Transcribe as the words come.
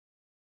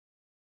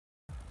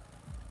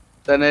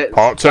Then it's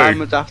Part 2.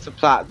 diamond after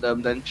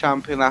platinum, then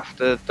champion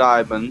after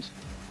diamond.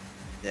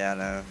 Yeah, I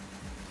know.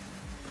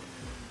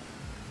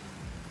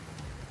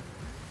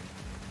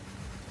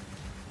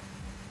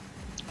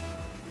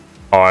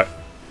 Alright,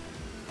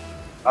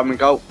 I'm in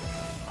goal.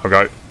 I'll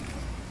go.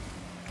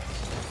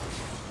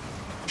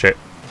 Shit.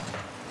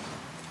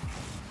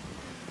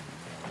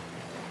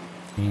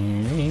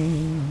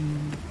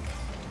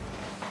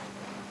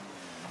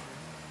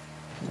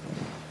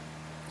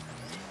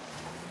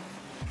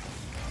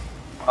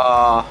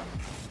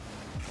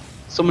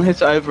 Someone hit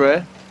it over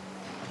here.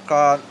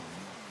 Can't.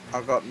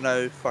 I've got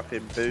no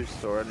fucking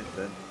boost or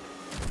anything.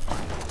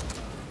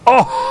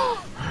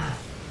 Oh!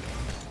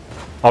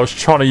 I was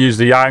trying to use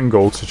the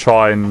angle to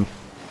try and,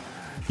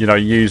 you know,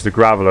 use the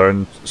graveler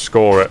and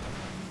score it.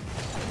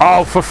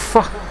 Oh, for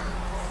fuck.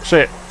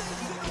 Shit.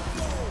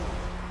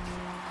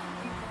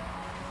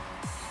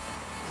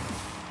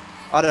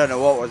 I don't know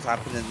what was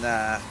happening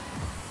there.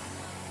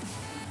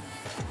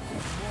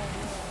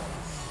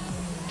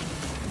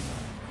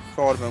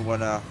 Tournament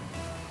winner.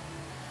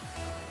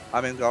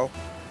 I'm in goal.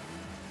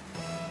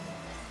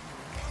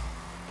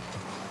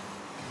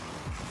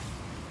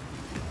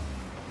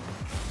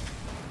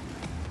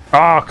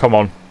 Ah, come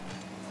on.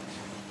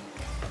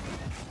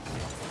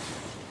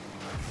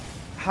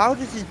 How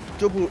did he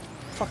double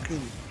fucking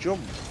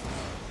jump?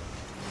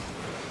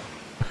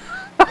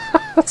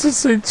 That's a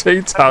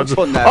CG town.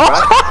 Fun there,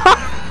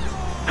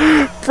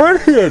 right?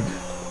 Brilliant.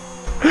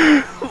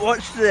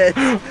 Watch this.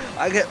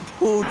 I get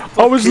pulled.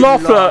 I was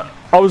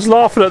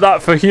laughing at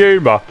that for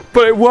humour,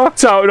 but it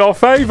worked out in our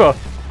favour.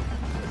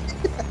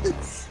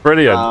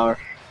 Brilliant.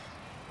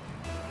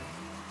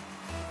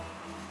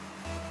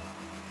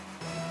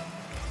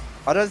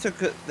 I don't think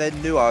they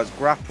knew I was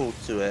grappled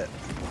to it.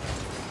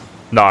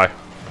 No.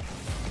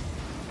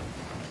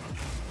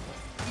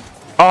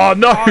 Oh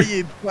no! Oh,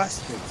 you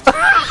bastard!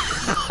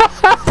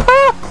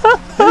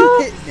 Who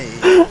hit me?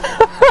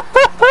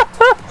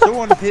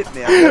 Someone hit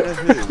me. I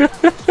don't know who.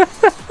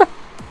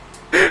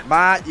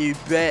 Matt, you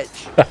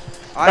bitch!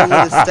 I would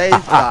have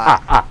saved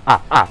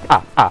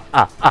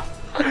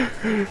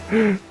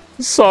that.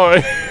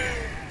 Sorry.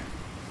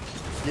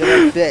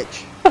 You're a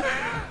bitch.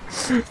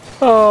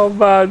 Oh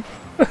man.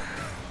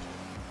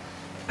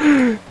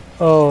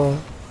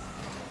 Oh.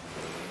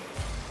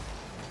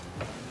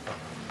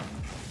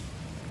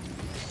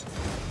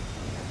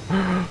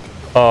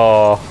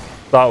 Oh,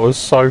 that was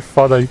so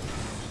funny.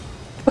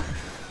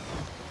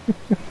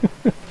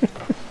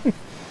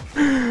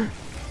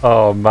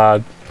 Oh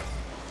man.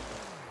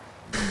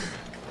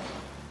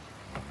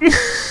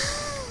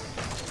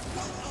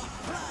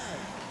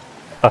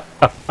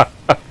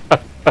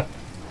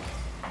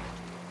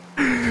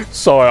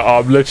 Sorry,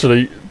 I'm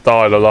literally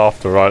dying of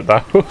laughter right now.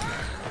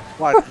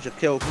 Why? Because you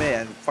killed me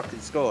and fucking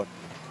scored.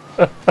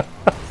 It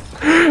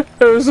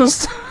was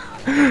just...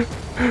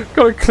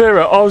 Gotta clear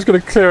it. I was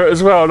gonna clear it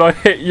as well and I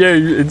hit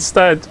you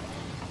instead.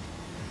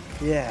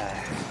 Yeah.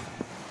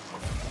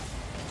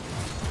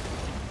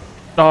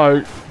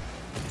 No.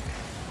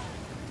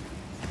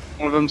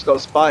 One of them's got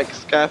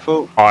spikes,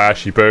 careful. I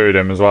actually booted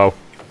him as well.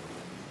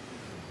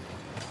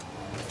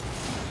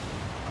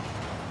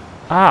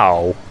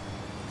 Ow.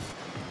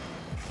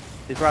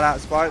 He's run out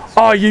of spikes.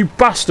 Oh, you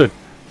bastard.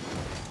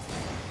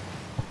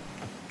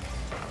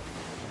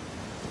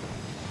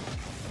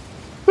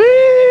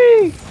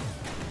 Whee!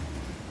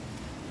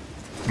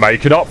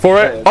 Making up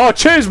for it. Oh,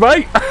 cheers,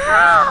 mate.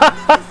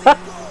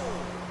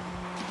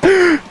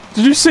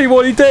 Did you see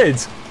what he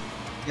did?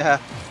 Yeah.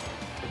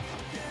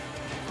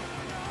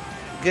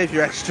 Gave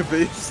you extra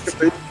boost.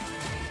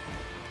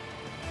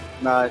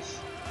 Nice.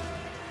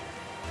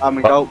 I'm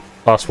in goal.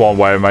 That's one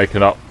way of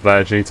making up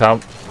there,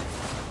 G-Town.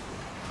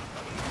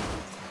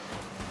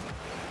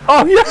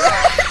 Oh, yeah!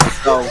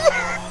 Oh.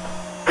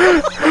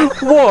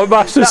 What a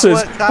match this is.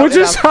 worked out We're in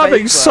just our having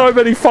favour. so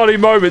many funny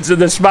moments in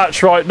this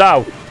match right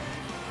now.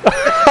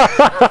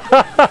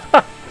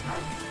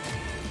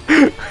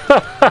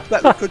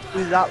 Bet we could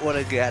do that one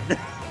again.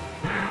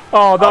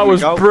 Oh, that There we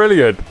was go.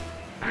 brilliant.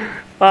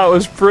 That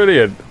was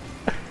brilliant.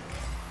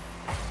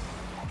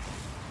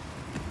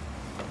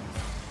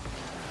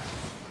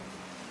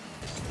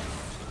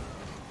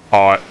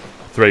 Alright,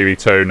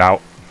 3v2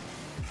 now.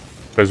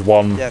 There's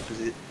one, Yeah,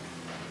 because it.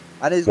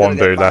 And he's one gonna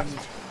get dude banned.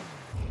 left.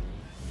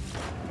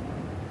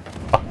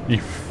 Oh,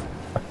 you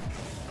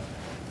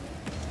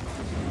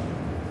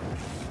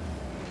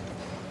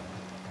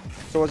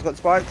Someone's got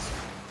spikes.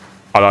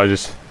 and I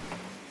just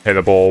hit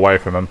the ball away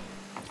from him.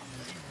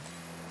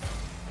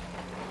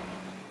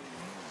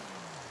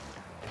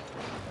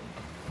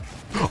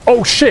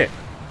 Oh shit!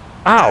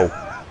 Ow!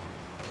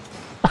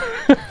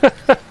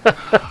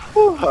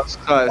 Ooh, that's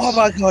close. Oh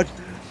my god.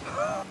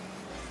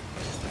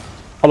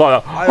 I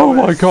like that. I Oh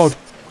my almost god!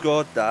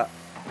 Scored that.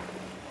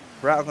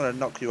 Right, I'm gonna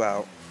knock you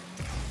out.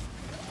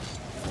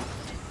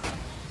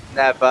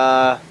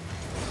 Never.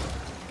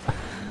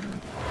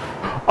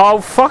 Oh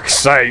fuck's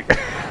sake!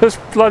 This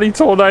bloody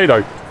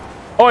tornado!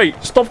 Oi!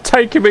 Stop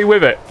taking me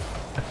with it!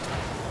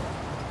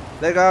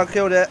 There you go, I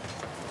killed it.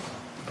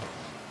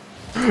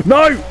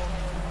 No!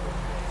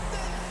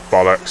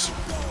 bollocks.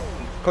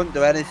 Couldn't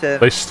do anything.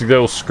 They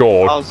still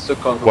scored I was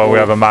stuck on the when we wall.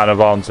 have a man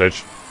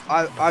advantage.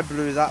 I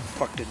blew that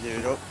fucking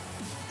dude up.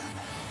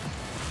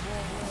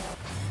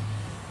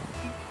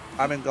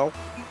 I'm in goal.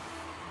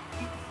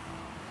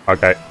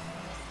 Okay.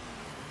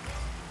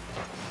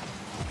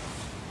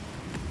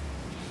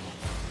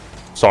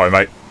 Sorry,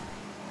 mate.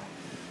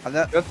 And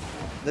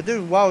they're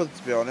doing well,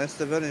 to be honest.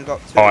 They've only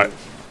got 2. Alright.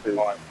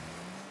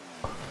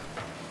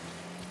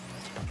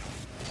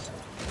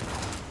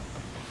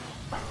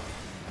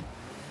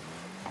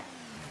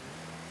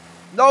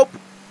 Nope.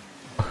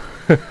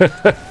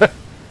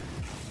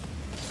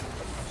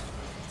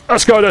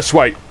 Let's go this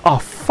way. Oh,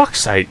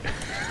 fuck's sake.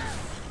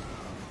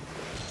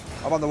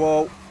 I'm on the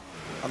wall.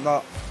 I'm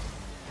not.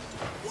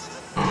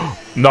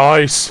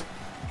 Nice.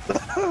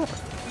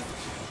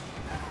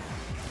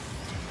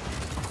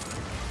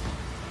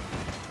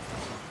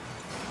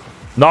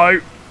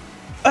 No.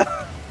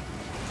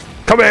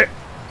 Come here.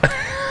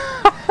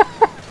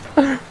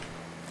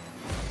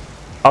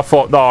 I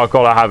thought, no, I've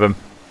got to have him.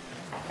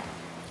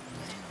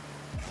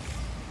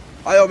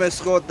 I almost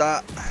scored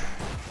that.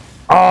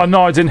 Oh,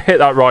 no, I didn't hit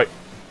that right.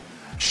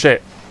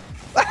 Shit.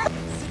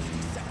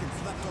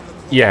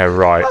 Yeah,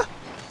 right.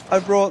 I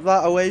brought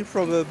that away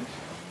from him.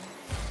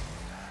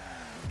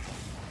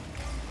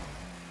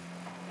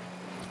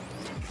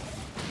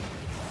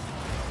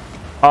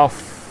 Oh,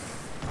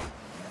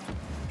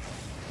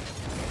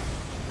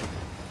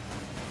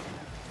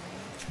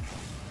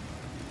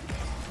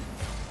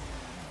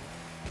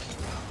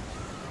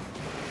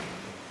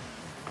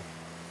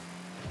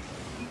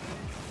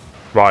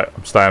 right,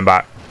 I'm staying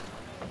back.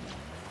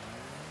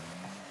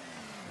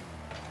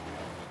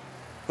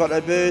 Got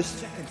no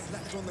boost.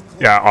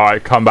 Yeah,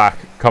 alright, come back.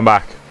 Come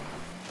back.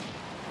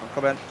 I'm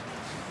coming.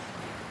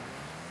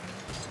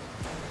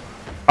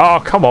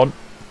 Oh, come on.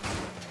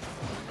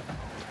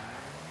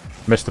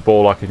 Missed the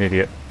ball like an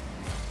idiot.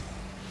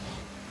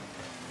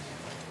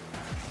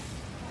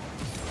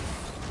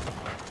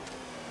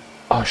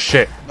 Oh,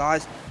 shit.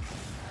 Nice.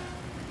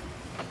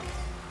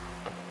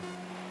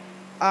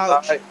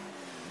 Ouch. Right.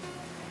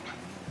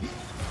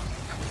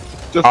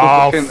 Just a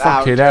Oh, fucking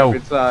fucking ouch hell. every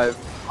time.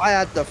 I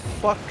had the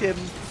fucking.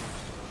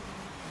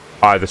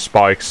 Aye, the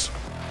spikes.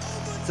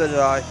 So did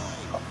I.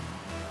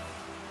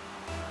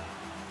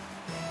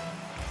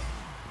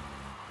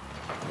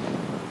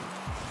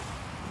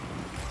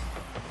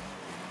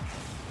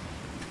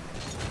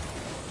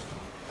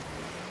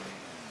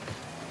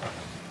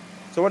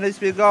 So what needs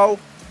to be a goal?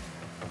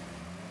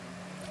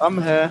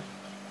 I'm here.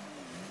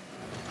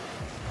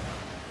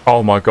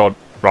 Oh my god.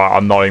 Right,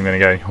 I'm not even going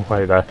to get any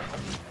way there.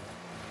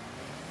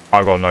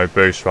 I've got no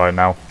boost right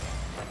now.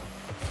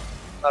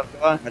 That's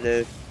right. I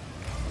do.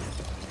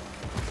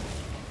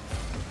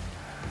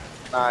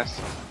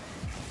 Nice.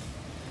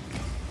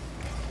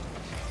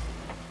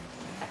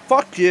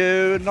 Fuck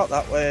you, not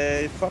that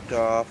way. Fuck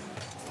off.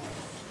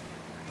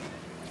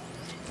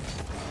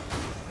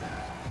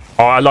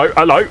 Oh, hello,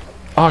 hello.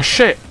 Oh,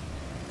 shit.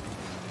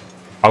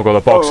 I've got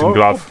a boxing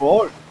glove.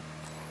 Oh, boy.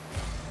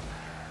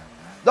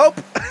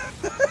 Nope.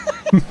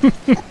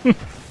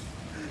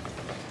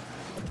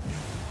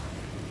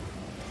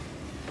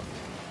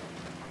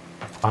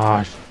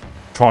 Ah,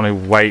 trying to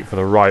wait for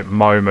the right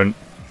moment.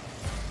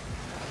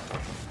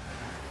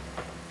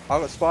 I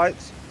got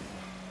spikes.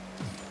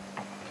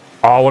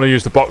 Oh, I want to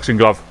use the boxing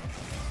glove.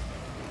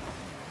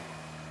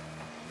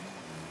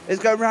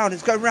 It's going round.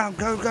 It's going round.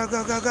 Go, go,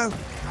 go, go, go.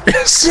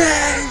 Yes!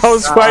 I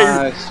was waiting.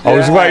 Nice, I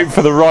was yeah. waiting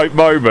for the right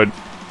moment.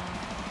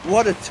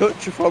 What a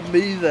touch from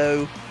me,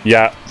 though.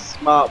 Yeah.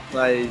 Smart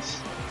plays.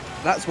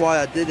 That's why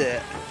I did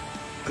it.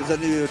 Because I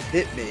knew it would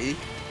hit me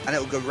and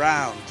it would go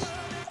round.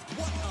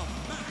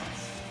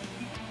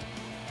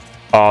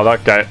 Oh,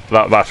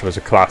 that match was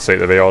a classic,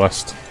 to be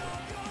honest.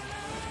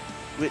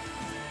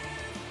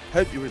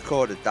 Hope you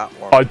recorded that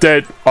one. I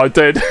did.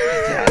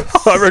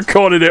 Yes. I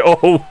recorded it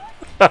all.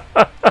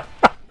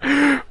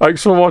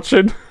 Thanks for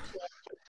watching.